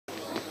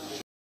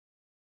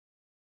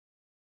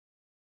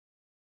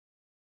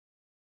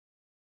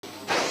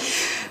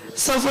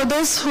So for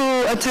those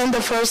who attend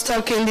the first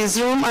talk in this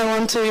room, I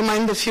want to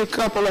remind a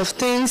couple of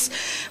things,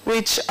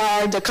 which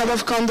are the code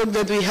of conduct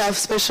that we have,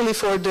 especially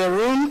for the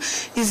room,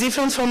 is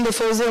different from the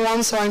FOSDEM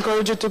one, so I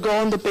encourage you to go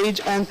on the page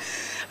and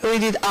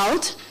read it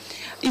out.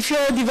 If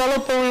you're a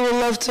developer, we would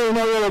love to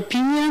know your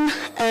opinion,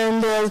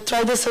 and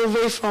try the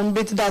survey from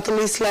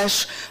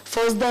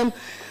bit.ly/FOSDEM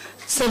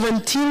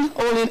 17,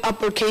 all in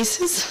upper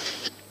cases.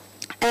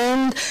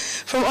 And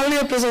from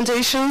earlier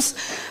presentations,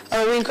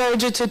 we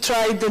encourage you to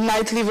try the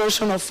nightly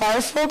version of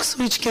Firefox,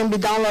 which can be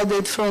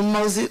downloaded from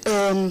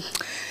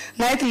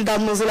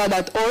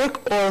nightly.mozilla.org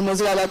or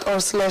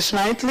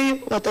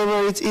mozilla.org/nightly,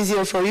 whatever is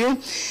easier for you.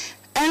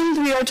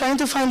 And we are trying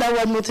to find out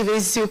what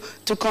motivates you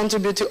to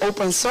contribute to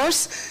open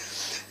source.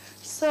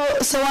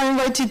 So I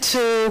invite you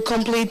to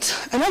complete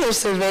another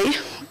survey.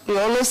 We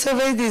all love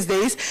surveys these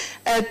days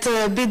at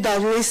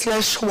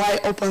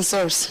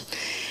bit.ly/why-open-source.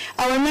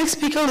 Our next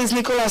speaker is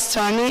Nicolas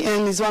Trani,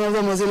 and he's one of the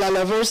Mozilla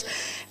lovers,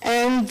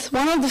 and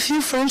one of the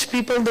few French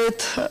people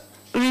that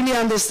really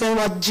understand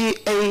what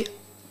GAP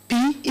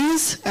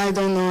is. I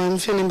don't know, I'm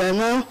feeling bad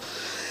now.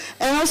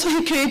 And also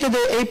he created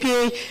the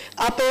API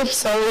app,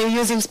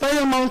 using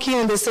SpiderMonkey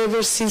and the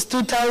server since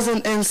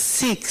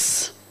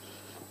 2006,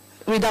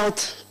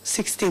 without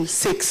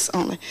 6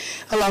 only,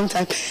 a long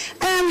time.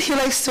 And he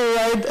likes to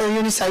ride a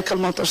unicycle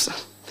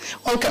motorcycle.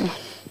 Welcome.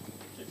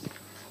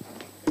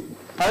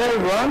 Hello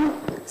everyone.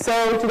 So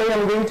today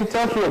I'm going to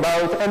talk to you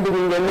about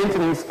embedding and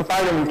maintaining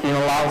SpiderMonkey in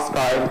a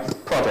large-scale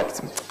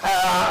project.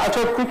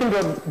 After a quick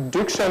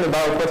introduction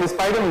about what is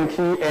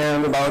SpiderMonkey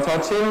and about our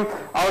team,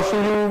 I'll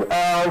show you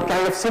a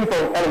kind of simple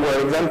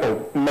helloworld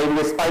example, maybe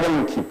a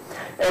SpiderMonkey.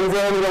 And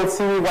then we'll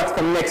see what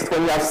comes next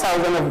when you have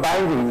thousands of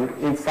bindings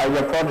inside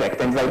your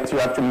project and that you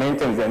have to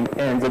maintain them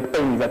and the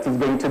pain that is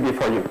going to be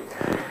for you.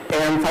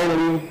 And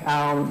finally,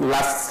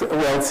 last,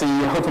 we'll see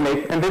how to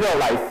make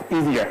embedderslife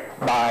easier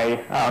by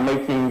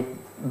making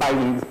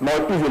bindings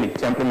more easily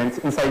to implement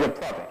inside your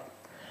project.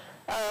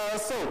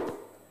 So,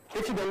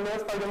 if you don't know,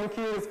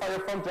 SpiderMonkey is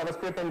Firefox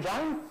JavaScript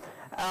engine.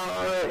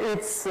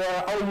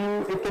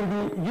 It can be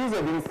used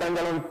in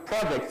standalone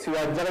projects to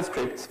add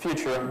JavaScript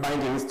feature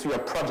bindings to your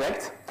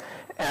project.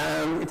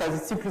 It has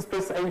a C++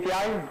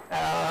 API,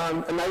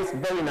 a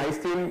very nice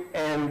team,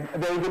 and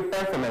very good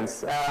performance.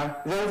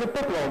 There is a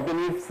popular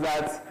belief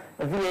that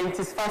V8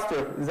 is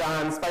faster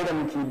than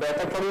SpiderMonkey, but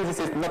actually this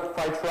is not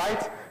quite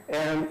right.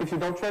 And if you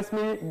don't trust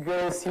me,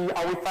 go see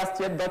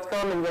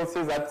howfastYet.com and you'll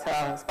see that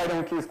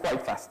SpiderMonkey is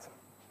quite fast.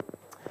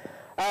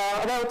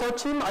 About our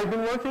team, I've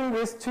been working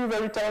with two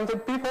very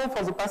talented people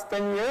for the past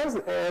 10 years.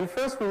 And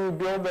first we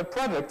built a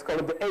project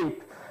called the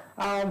Ape.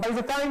 By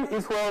the time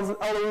it was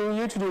allowing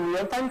you to do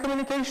real-time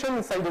communication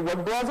inside the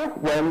web browser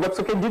when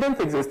WebSocket didn't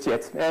exist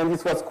yet. And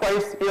this was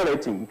quite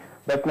irritating.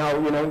 But now,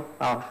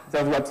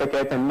 there's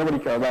WebSocket and nobody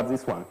cares about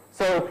this one.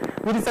 So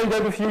we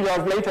decided a few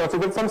years later to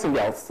build something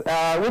else.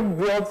 We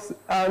built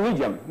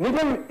Nidium.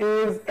 Nidium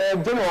is a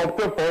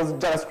general-purpose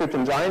JavaScript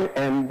engine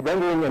and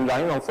rendering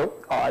engine also.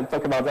 I'll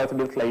talk about that a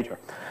bit later.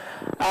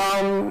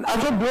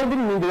 After building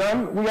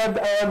Nidium, we had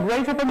a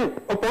great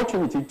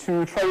opportunity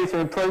to try it in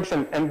a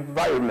production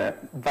environment.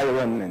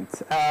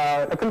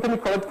 A company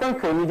called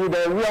Conco needed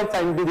a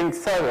real-time bidding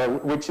server,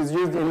 which is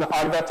used in the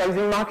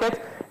advertising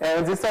market.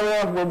 And this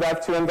server would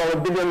have to handle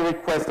 1 billion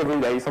requests every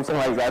day, something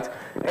like that.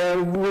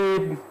 And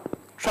we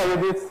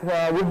tried it,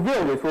 we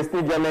built it with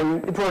Nidium,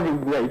 and it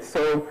worked great.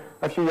 So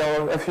a few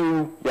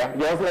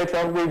years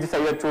later, we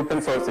decided to open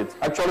source it.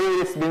 Actually,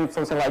 it's been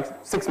something like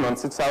 6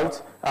 months. It's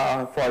out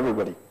for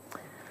everybody.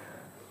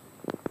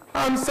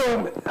 We'll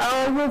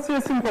see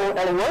a simple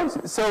hello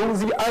world. So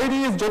the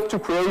idea is just to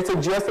create a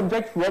JS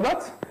object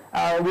robot,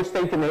 which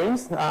takes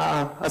names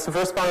as the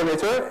first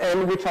parameter,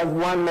 and which has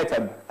one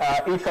method,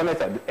 intro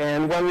method.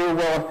 And when you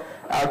will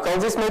call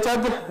this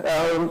method,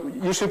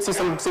 you should see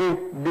something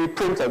be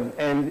printed,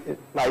 and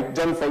like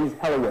Jen says,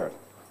 hello world.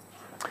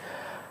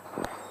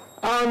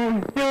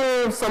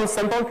 Here are some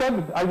sample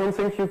code. I don't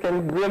think you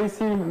can really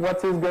see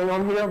what is going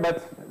on here,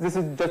 but this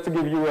is just to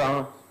give you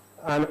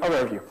an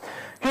overview.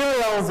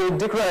 Here are the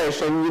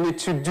declaration you need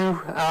to do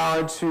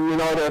in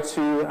order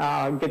to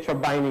get your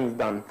bindings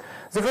done.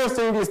 The first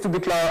thing is to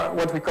declare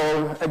what we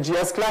call a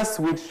JS class,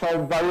 which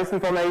shows various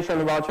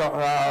information about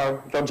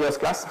your JS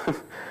class.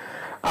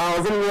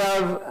 Then we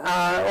have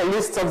a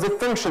list of the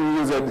function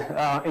used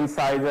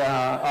inside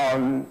our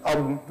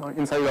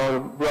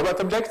robot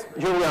object.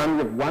 Here we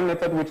have one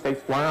method which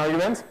takes one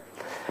argument.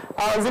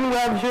 Then we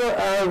have here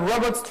a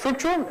robot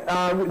structure.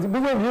 We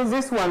will use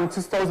this one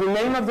to store the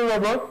name of the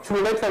robot to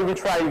later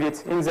retrieve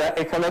it in the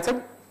echo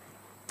method.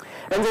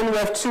 And then we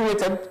have two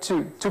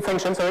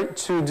functions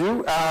to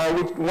do.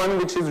 One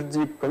which is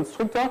the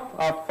constructor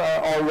of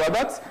our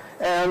robot,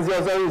 and the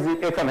other is the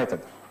echo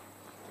method.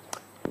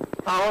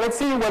 Let's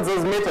see what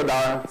those methods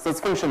are, those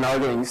functions are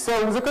doing.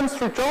 So the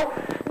constructor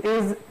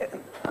is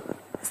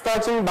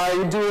starting by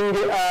doing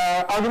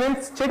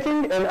argument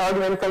checking and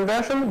argument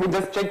conversion. We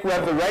just check we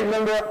have the right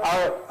number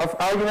of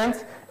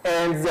arguments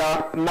and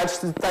match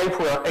the type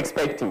we're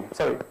expecting.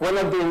 Sorry, we're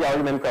not doing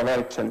argument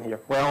conversion here.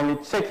 We're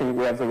only checking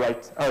we have the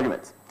right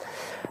argument.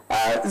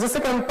 The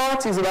second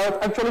part is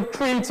about actually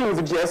creating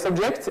the JS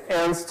object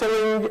and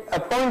storing a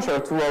pointer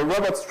to a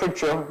robot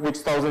structure which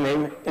stores a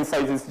name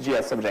inside this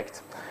JS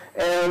object.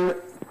 And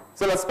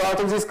the last part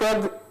of this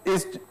code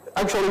is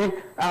actually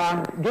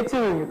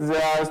getting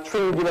the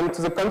string given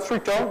to the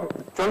constructor,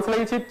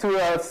 translate it to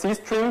a C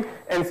string,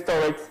 and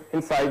store it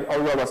inside a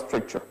robot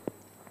structure.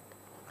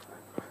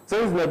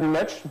 There is not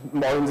much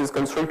more in this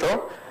constructor.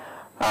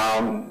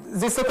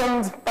 The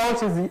second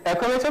part is the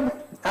echo method.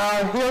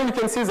 Here you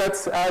can see that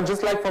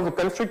just like for the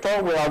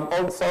constructor, we have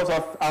all sorts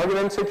of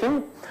argument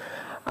checking.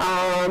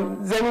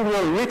 Then we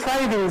are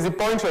retrieving the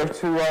pointer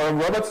to our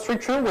robot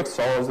structure, which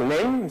stores the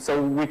name,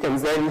 so we can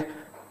then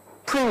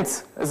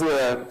print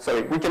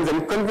we can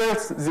then convert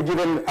the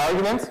given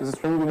argument, the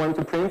string we want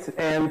to print,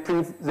 and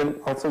print then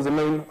also the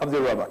name of the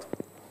robot.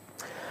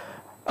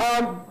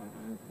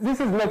 This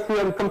is not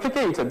really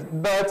complicated,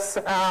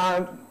 but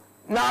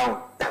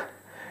now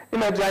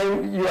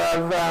imagine you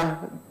have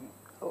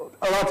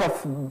a lot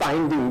of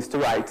bindings to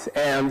write,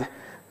 and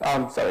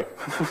sorry,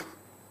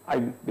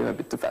 I've been a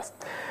bit too fast.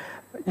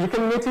 You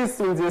can notice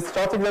in this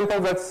short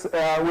example that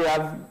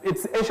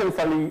it's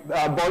essentially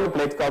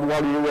boilerplate code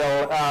where you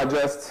will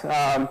just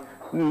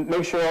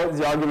make sure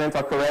the arguments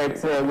are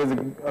correct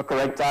with a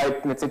correct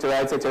type,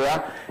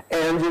 etc.,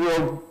 and you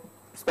will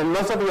spend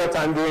most of your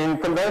time doing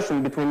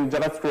conversion between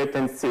JavaScript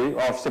and C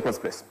or C++.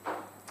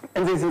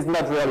 And this is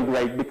not really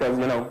great because,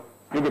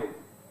 you get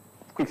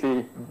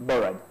quickly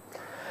bored.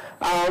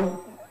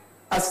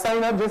 As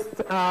sign up, just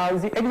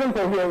the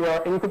example here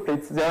were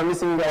incomplete. They are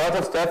missing a lot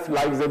of stuff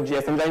like the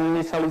JS engine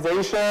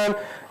initialization,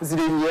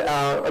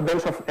 a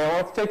bunch of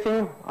error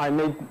checking. I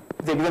made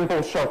the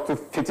example short to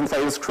fit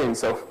inside the screen.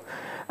 So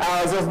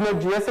there's no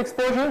JS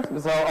exposure,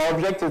 so our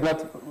object is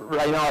not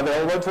right now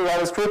available to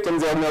JavaScript, and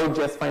there's no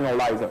JS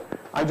finalizer.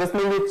 I just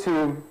needed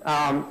to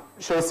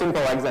show a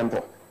simple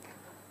example.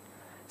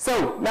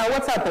 So now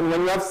what's happened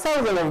when you have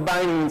thousands of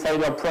bindings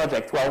inside your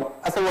project? Well,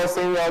 as I was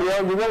saying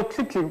earlier, you will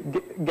quickly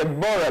get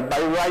bored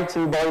by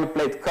writing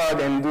boilerplate code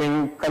and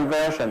doing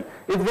conversion.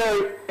 It's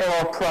very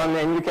error prone,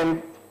 and you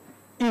can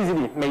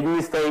easily make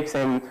mistakes,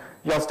 and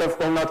your stuff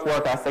will not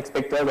work as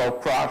expected or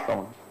crash,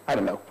 or I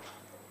don't know.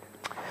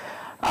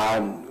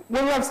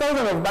 When you have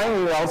thousands of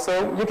bindings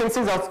also, you can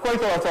see there's quite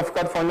a lot of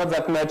code for not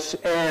that much,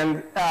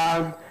 and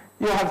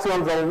you have to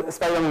handle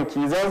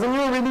SpiderMonkey. There's a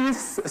new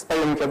release,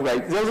 SpiderMonkey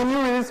upgrade. There's a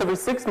new release every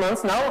 6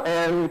 months now,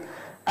 and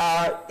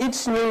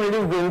each new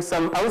release brings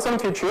some awesome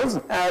features,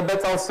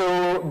 but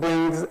also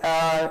brings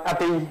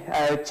API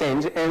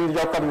change, and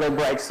your code will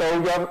break. So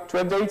you have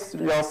to update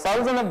your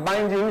thousands of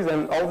bindings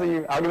and all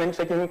the argument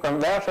checking,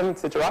 conversion,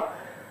 etc.,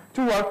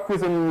 to work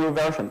with a new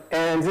version.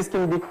 And this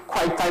can be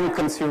quite time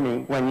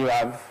consuming when you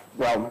have,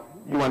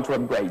 you want to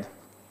upgrade.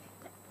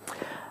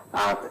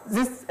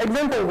 This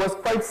example was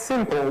quite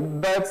simple,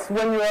 but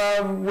when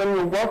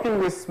you're working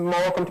with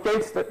more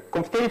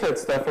complicated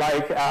stuff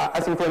like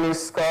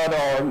asynchronous code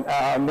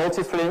or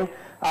multi-threading,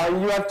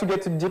 you have to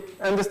get a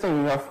deep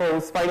understanding of how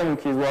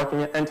SpiderMonkey is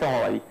working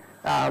internally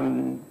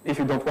if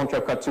you don't want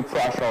your code to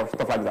crash or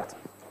stuff like that.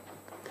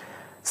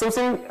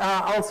 Something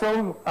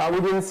also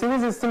we didn't see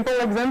with this simple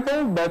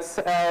example, but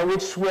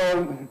which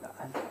will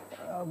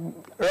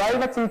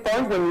arrive at some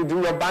point when you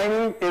do your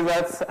binding is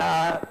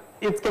that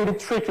it can be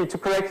tricky to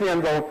correctly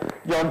handle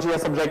your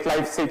JS object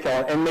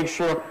lifecycle and make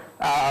sure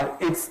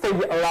it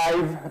stays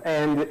alive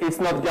and it's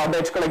not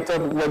garbage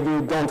collected when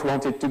you don't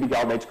want it to be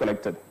garbage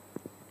collected.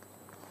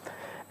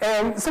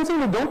 And something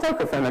we don't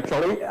talk often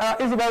actually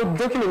is about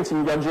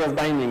documenting your JS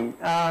binding.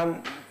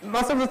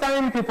 Most of the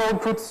time people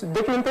put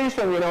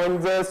documentation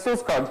in the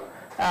source code.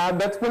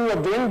 But when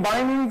you're doing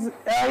bindings,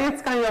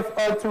 it's kind of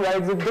hard to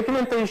write the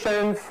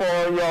documentation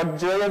for your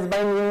JS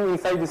binding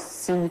inside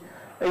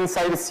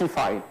the C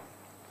file.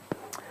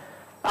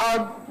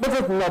 But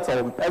that's not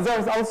all.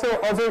 There's also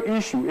other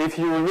issue if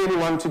you really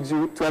want to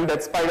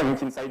embed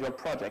SpiderMonkey inside your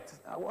project.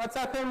 What's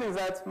happened is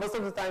that most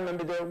of the time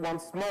Embedder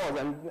wants more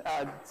than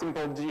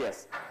simple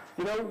JS.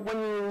 When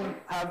you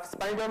have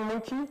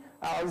SpiderMonkey,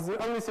 the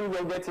only thing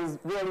you'll get is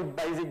really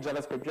basic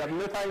JavaScript. You have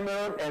no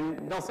timer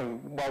and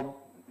nothing. Well,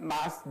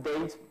 mass,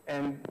 date,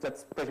 and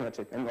that's pretty much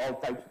it. And all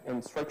type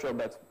and structure,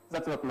 but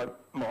that's not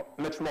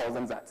much more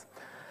than that.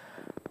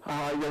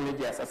 You'll need,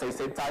 yes, as I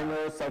said,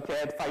 timer,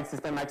 socket, file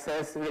system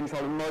access,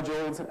 eventually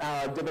modules,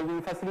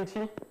 debugging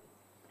facility.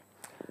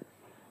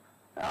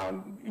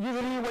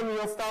 Usually when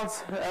you start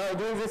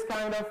doing this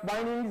kind of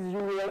bindings, you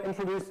will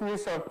introduce new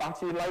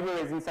third-party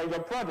libraries inside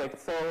your project.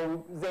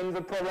 So then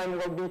the problem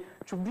will be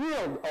to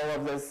build all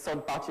of those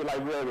third-party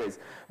libraries.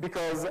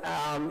 Because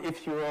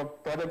if your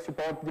product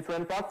supports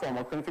different platform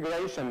or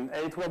configuration,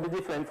 it will be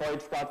different for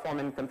each platform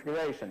and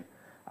configuration.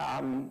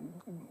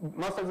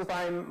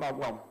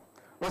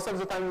 Most of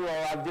the time you will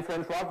have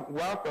different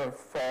workers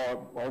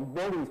or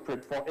building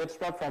script for each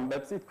platform,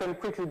 but it can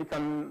quickly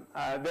become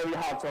very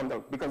hard to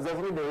handle because those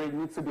libraries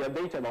need to be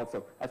updated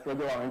also at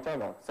regular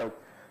intervals. So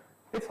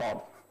it's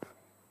hard.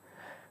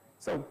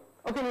 So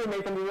How can we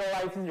make the real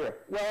life easier?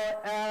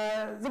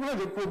 Well, the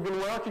project we've been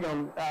working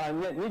on,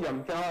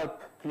 Nidium, can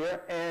help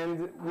here,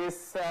 and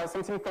with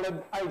something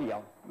called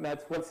Ideal.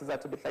 But we'll see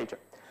that a bit later.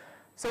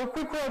 So a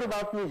quick word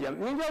about Nidium.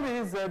 Nidium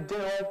is a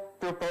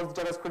general-purpose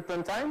JavaScript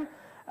runtime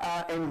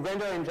and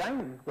render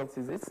engine. We'll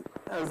see this.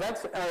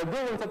 That's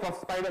built on top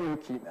of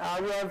SpiderMonkey.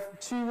 We have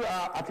two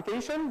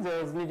applications.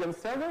 There's Nidium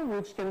Server,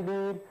 which can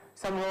be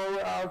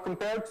somehow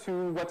compared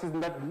to what is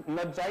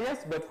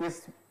not.js, but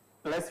with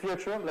less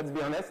feature, let's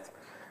be honest.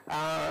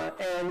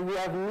 And we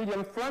have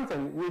Nidium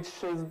Frontend,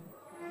 which is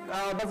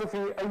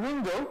basically a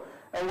window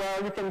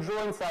where you can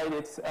draw inside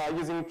it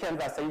using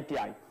Canvas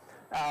API.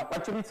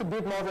 Actually, it's a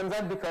bit more than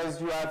that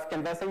because you have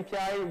Canvas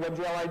API,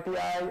 WebGL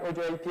API,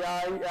 Audio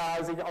API.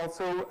 There's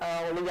also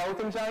a layout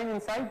engine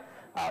inside.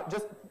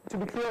 Just to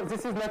be clear,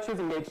 this is not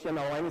using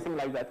HTML or anything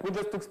like that. We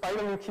just took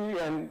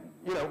SpiderMonkey and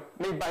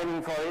made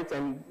binding for it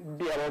and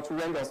be able to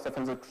render stuff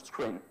on the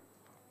screen.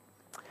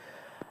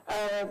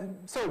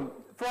 So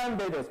for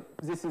embedders,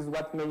 this is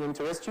what may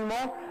interest you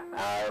more.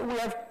 We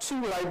have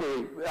two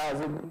libraries,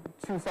 the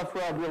two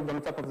software built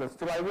on top of those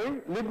two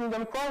libraries.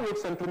 libnidium core,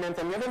 which implements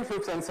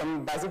evengraphics and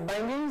some basic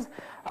bindings,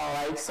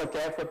 like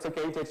socket,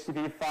 WebSocket,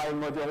 HTTP file,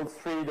 module,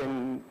 thread,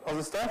 and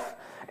other stuff.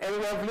 And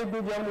we have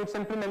libnidium, which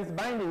implements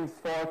bindings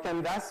for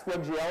Canvas,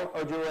 WebGL,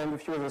 Audio, and a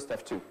few other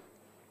stuff too.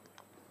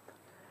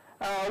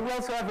 We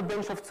also have a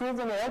bunch of tools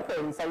and helper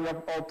inside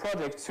our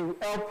project to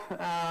help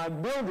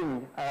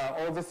building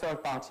all the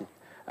third party.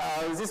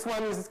 This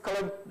one is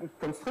called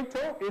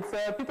Constructor. It's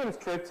a Python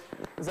script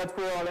that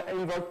will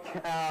invoke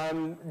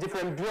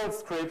different build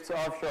scripts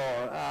of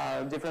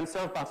your different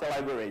third-party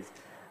libraries.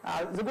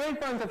 The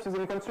great point of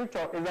using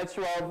Constructor is that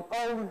you have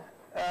all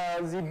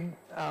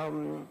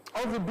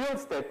the build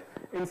steps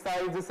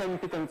inside the same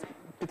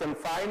Python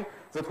file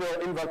that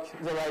will invoke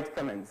the right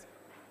commands.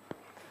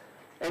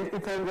 And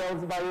it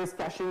handles various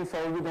caching, so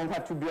we don't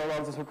have to build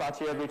all the third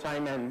party every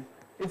time, and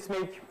it's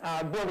make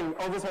building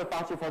all the third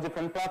party for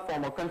different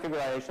platform or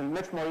configuration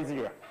much more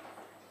easier.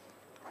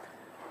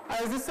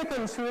 The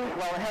second tool,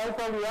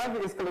 helper we have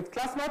is called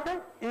Class Mapper.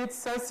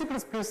 It's a C++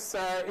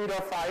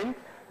 header file,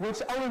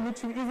 which allows you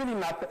to easily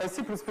map a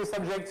C++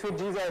 object to a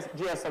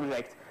JS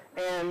object.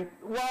 And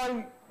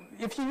while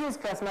if you use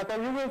Class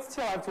Mapper, you will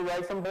still have to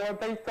write some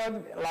boilerplate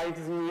code, like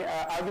the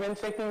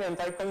argument checking and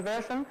type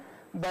conversion.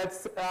 But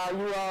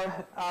you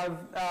have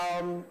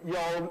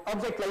your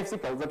object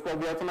lifecycle that will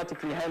be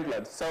automatically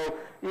handled. So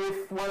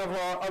if one of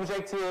our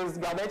objects is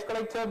garbage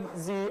collected,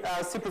 the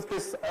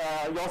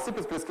your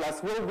C++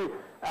 class will be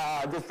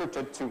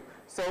disrupted too.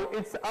 So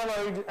it's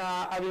avoid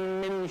having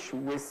many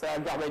issues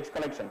with garbage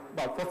collection,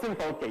 but for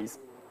simple case.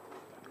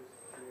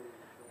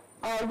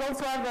 We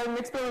also have an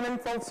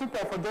experimental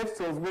support for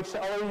DevTools, which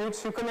allow you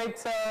to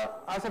connect,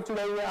 as of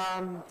today,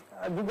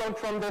 Google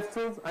Chrome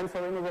DevTools. I'm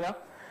sorry, Mozilla.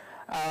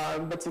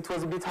 But it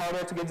was a bit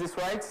harder to get this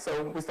right,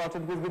 so we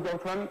started with Google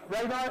Chrome.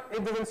 Right now,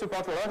 it doesn't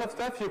support a lot of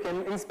stuff. You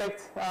can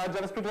inspect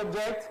JavaScript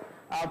object,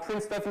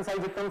 print stuff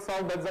inside the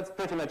console, but that's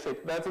pretty much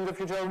it. But in the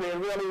future, we're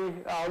really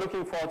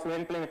looking forward to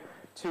implement,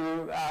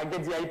 to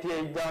get the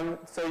IPA done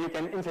so you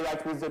can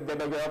interact with the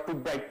debugger,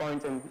 put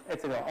breakpoint, and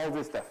etc., all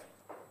this stuff.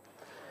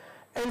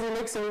 And the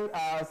next thing,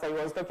 as I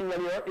was talking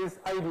earlier, is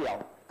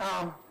Ideal.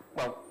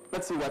 Well,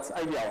 let's see what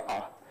Ideal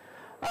are.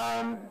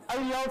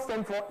 IDL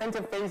stands for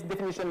Interface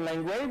Definition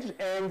Language,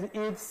 and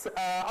it's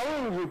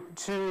allowing you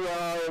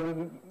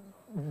to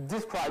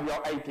describe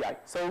your API.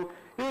 So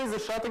here is a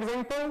short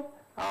example.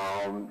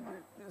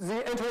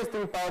 The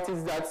interesting part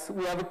is that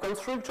we have a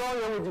constructor.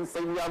 Here we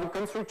say we have a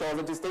constructor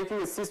that is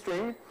taking a C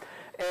string,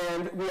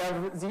 and we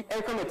have the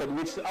echo method,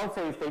 which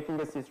also is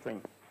taking a C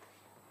string.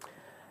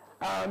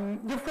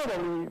 You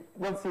probably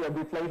will see a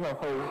bit later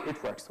how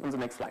it works on the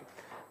next slide.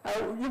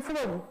 You've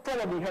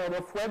probably heard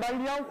of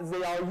WebIdeal.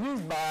 They are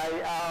used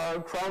by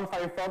Chrome,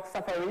 Firefox,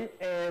 Safari,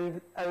 and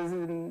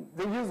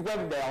they use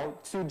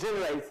WebIdeal to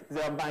generate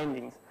their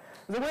bindings.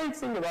 The great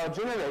thing about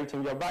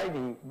generating your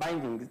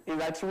bindings is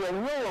that you will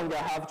no longer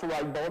have to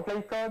write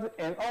boilerplate code,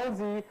 and all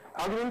the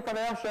argument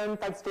conversion,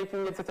 type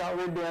staking, etc.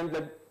 will be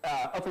handled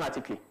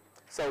automatically.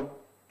 So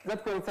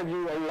that will save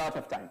you a lot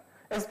of time,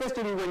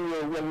 especially when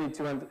you will need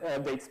to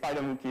update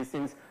SpiderMonkey,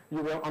 since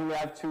you will only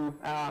have to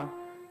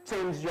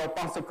change your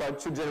parser code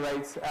to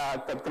generate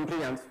code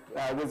compliant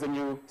with the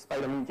new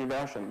SpiderMonkey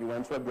version you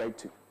want to upgrade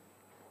to.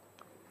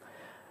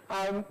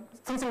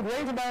 Something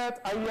great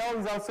about IDL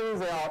is also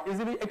they are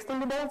easily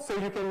extendable, so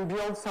you can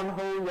build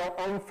somehow your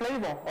own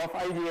flavor of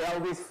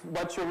IDL with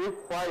what you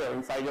require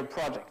inside your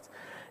project.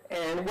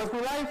 And what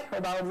we like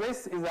about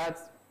this is that,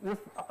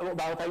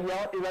 about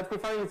IDL, is that we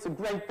find it's a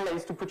great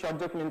place to put your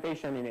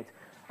documentation in it.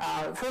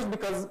 First,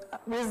 because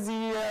with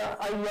the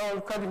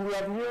IDL code we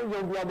have here,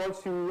 you'll be able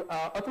to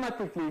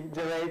automatically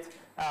generate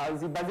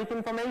the basic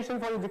information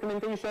for the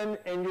documentation,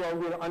 and you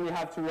will only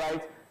have to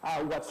write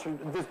what's the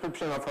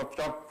description of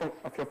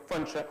your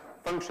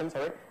function,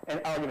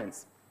 and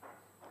arguments.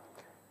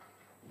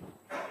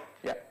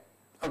 Yeah.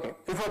 Okay.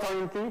 If we're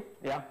talking T,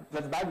 yeah,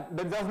 that's bad.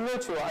 But there's no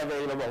tool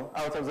available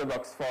out of the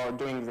box for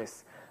doing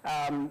this.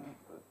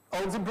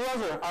 all the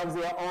browsers have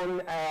their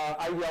own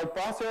ideal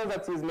parser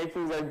that is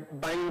making the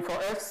binding for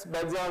us,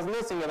 but there's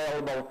nothing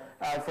available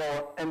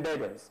for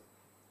embedders.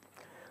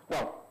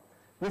 Well,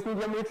 with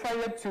Nidium we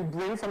tried to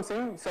bring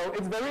something, so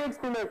it's very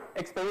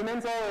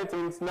experimental,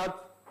 it's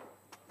not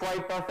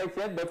quite perfect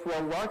yet, but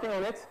we're working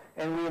on it,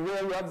 and we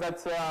really hope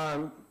that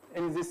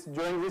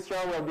during this year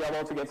we'll be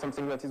able to get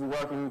something that is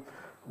working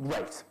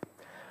great.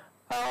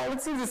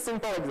 Let's see this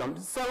simple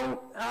example.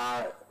 So,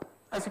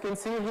 as you can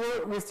see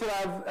here, we still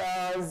have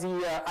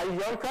the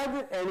ideal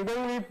code, and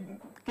when we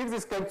give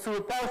this code to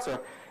a parser,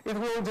 it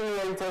will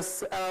generate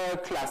us a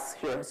class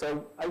here.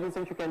 So I don't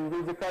think you can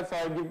read the code, so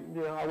I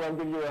will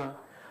give you a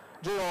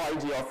general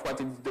idea of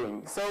what it's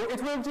doing. So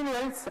it will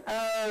generate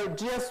a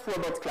JS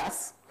robot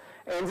class,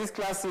 and this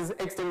class is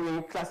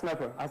extending class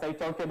mapper. As I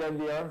talked about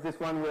earlier, this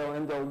one will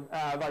handle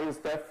various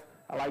stuff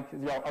like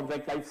your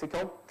object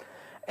lifecycle.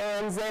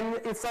 And then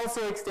it's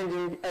also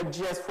extending a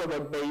JS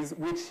robot base,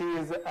 which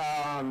is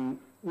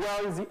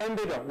well, the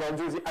embedder will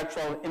do the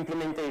actual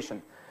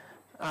implementation.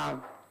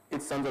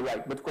 It's on the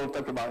right, but we'll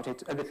talk about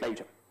it a bit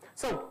later.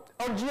 So,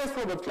 our JS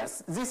robot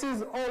class, this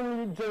is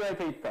only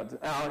generated code.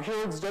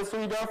 Here it's just a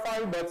reader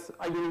file, but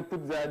I didn't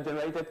put the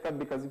generated code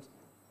because it's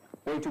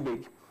way too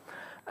big.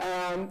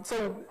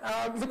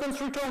 The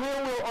constructor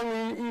here will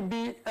only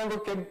be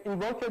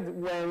invoked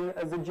when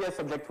the JS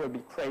object will be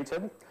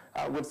created.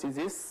 We'll see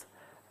this.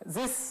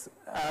 We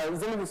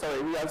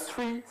have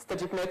three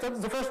static methods.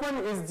 The first one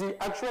is the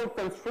actual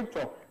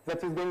constructor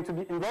that is going to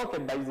be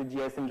invoked by the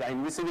JS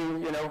engine,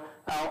 receiving,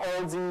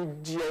 all the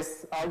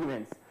JS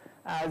arguments.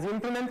 The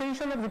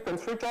implementation of the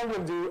constructor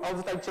will do all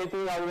the type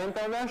checking argument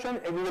conversion,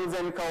 and we will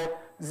then call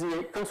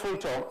the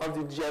constructor of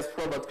the JS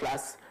robot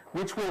class,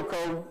 which will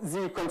call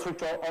the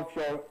constructor of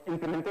your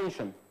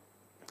implementation,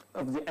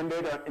 of the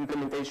embedder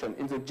implementation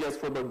in the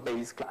JS robot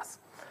base class.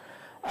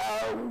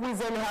 We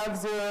then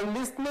have the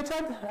list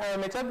method,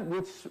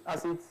 which,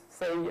 as it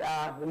says,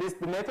 lists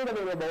the method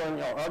available on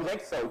your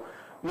object, so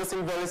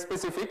nothing very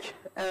specific.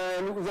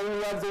 And then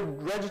we have the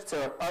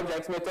register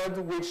object method,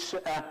 which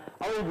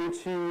allows you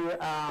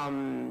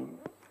to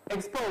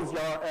expose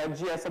your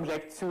JS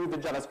object to the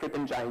JavaScript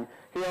engine.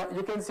 Here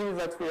you can see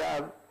that we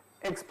have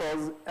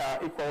expose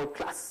equal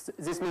class.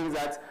 This means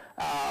that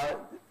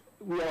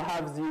we will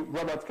have the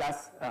robot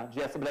class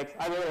JS object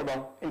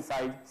available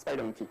inside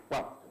SpiderMonkey.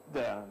 Well,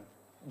 the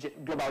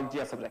global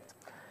JS object.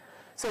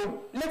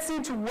 So let's see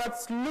to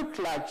what looks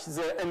like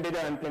the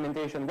embedder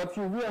implementation, what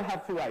you will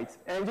have to write.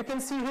 And you can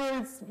see here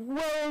it's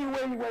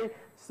way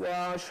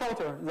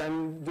shorter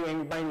than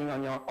doing binding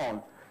on your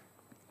own.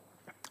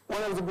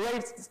 One of the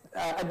great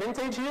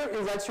advantage here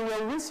is that you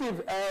will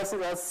receive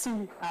a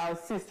C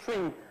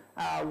string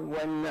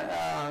when,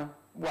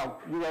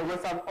 you will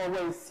receive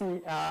always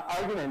C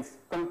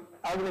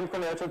argument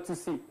converted to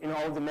C in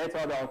all the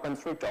method or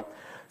constructor.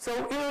 So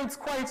here it's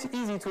quite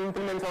easy to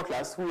implement our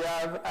class. We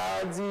have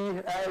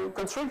the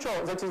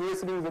constructor that is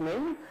receiving the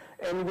name,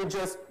 and we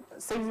just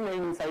save the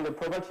name inside the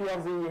property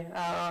of the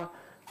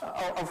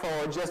of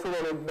our JS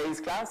robot base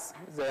class,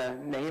 the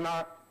name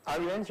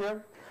argument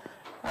here.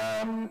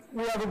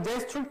 We have a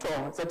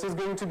destructor that is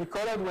going to be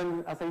called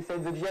when, as I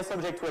said, the JS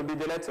object will be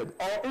deleted.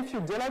 Or if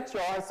you delete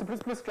your C++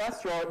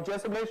 class, your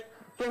JS object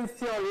can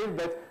still live,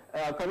 but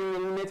calling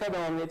any method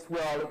on it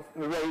will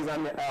raise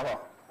an error.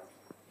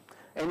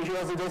 And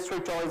here the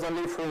destructor is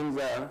only from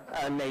the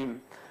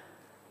name.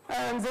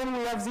 And then we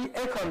have the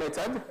echo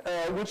method,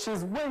 which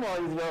is way more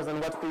easier than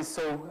what we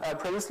saw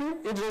previously.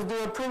 It just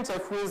does a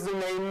printf with the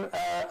name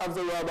of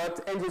the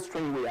robot and the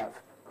string we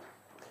have.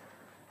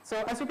 So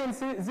as you can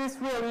see, this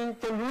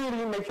can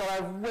really make your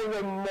life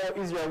way more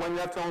easier when you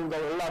have to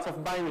handle a lot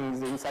of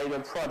bindings inside a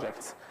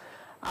project.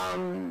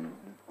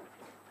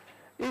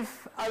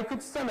 If I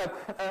could sum up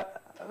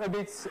a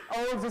bit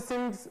all the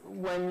things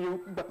when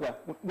you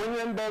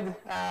embed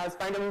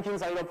SpiderMonkey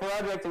inside a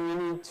project and you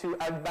need to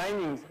add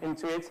bindings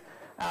into it,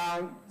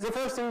 the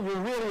first thing you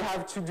really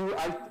have to do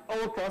at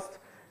all costs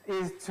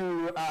is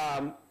to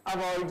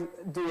avoid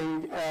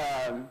doing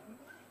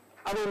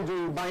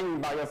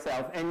binding by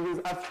yourself and use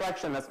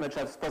abstraction as much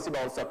as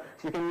possible. So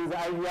you can use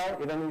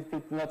IDL even if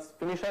it's not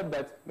finished up,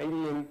 but maybe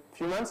in a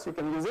few months you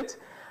can use it.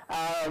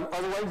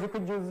 Otherwise, you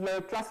could use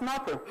the class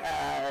mapper,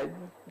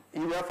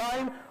 either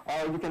fine,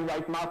 or you can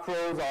write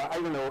macros, or I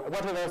don't know,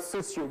 whatever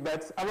suits you,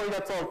 but avoid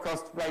at all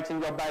cost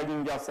writing your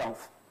binding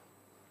yourself.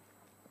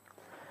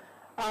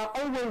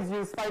 Always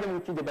use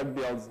SpiderMonkey debug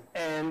builds,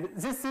 and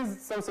this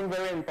is something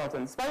very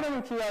important.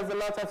 SpiderMonkey has a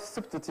lot of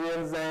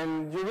subtitles,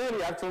 and you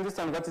really have to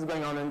understand what is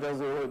going on under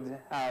the hood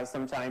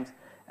sometimes.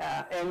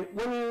 And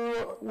when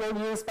you will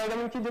use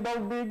SpiderMonkey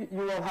debug build,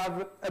 you will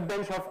have a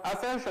bunch of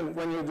assertion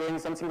when you're doing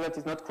something that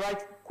is not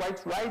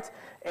quite right,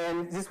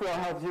 and this will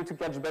help you to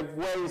catch bugs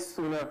way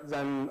sooner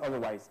than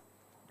otherwise,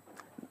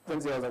 than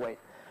the other way.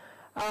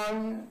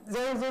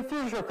 There is a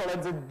feature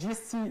called the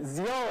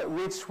GC0,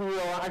 which will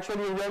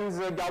actually run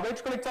the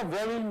garbage collector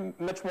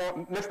much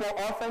more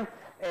often.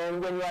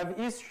 And when you have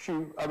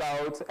issue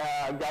about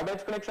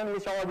garbage collection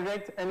with your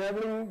object,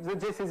 enabling the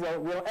GC0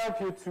 will help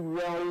you to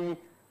really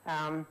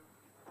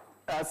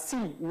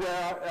see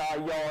where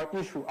your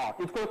issues are.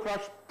 It will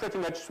crash pretty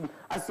much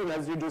as soon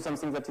as you do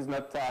something that is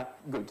not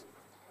good.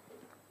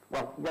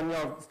 Well, when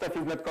your stuff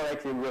is not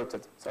correctly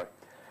routed, sorry.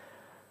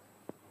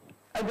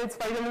 I did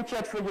SpiderMonkey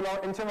at regular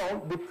interval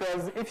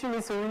because if you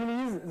miss a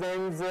release,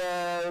 then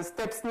the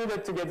steps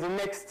needed to get the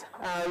next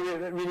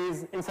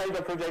release inside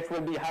the project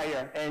will be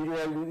higher, and you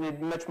will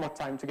need much more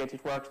time to get it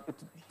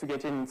to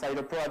get in inside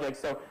the project.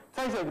 So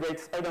try to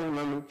update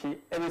SpiderMonkey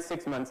every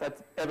 6 months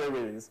at every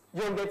release.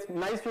 You'll get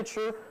nice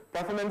feature,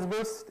 performance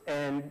boost,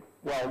 and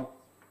well,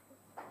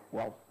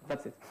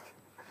 that's it.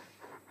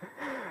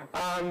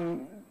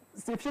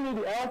 So if you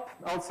need help,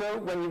 also,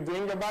 when you're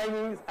doing the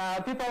bindings,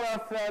 people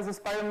of the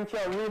SpiderMonkey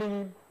are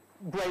really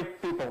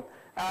great people.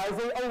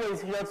 They're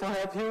always here to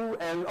help you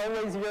and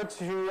always here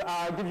to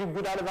give you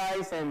good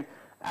advice. And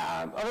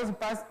over the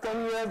past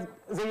 10 years,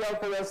 they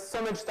helped us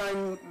so much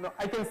time.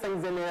 I can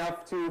thank them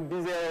enough to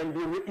be there and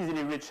be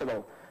easily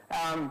reachable.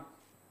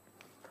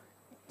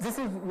 This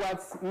is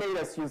what's made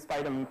us use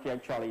SpiderMonkey,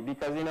 actually,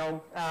 because, you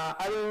know,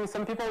 having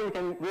some people you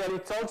can really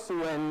talk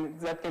to and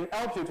that can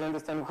help you to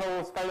understand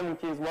how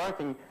SpiderMonkey is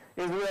working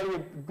is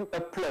really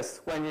a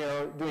plus when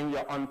you're doing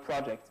your own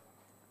project.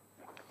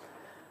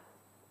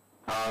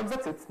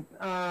 That's it.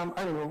 I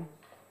don't know.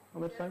 How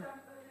much time?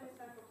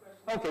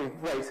 Okay,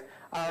 great.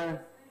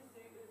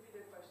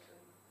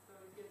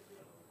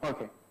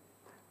 Okay.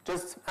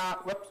 Just,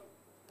 whoops.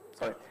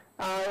 Sorry.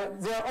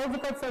 There are all the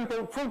code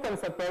sample, full code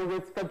sample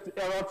with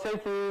error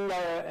checking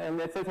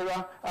and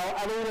etc. are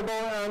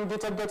available on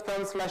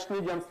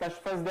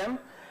github.com/nidium/FOSDEM.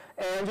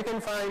 And you can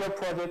find a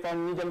project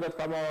on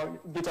nidium.com or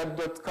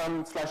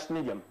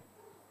github.com/nidium.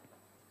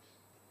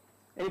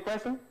 Any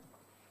question?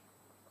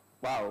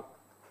 Wow.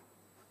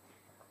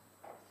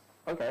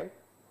 Okay.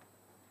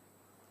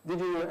 Did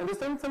you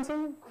understand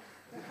something?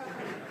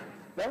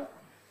 No?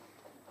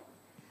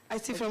 I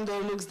see from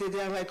their looks that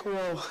they are like,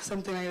 whoa,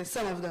 something like that.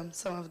 Some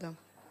of them.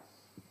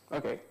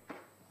 Okay.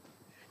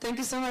 Thank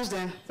you so much,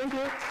 Dan. Thank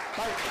you.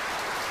 Bye.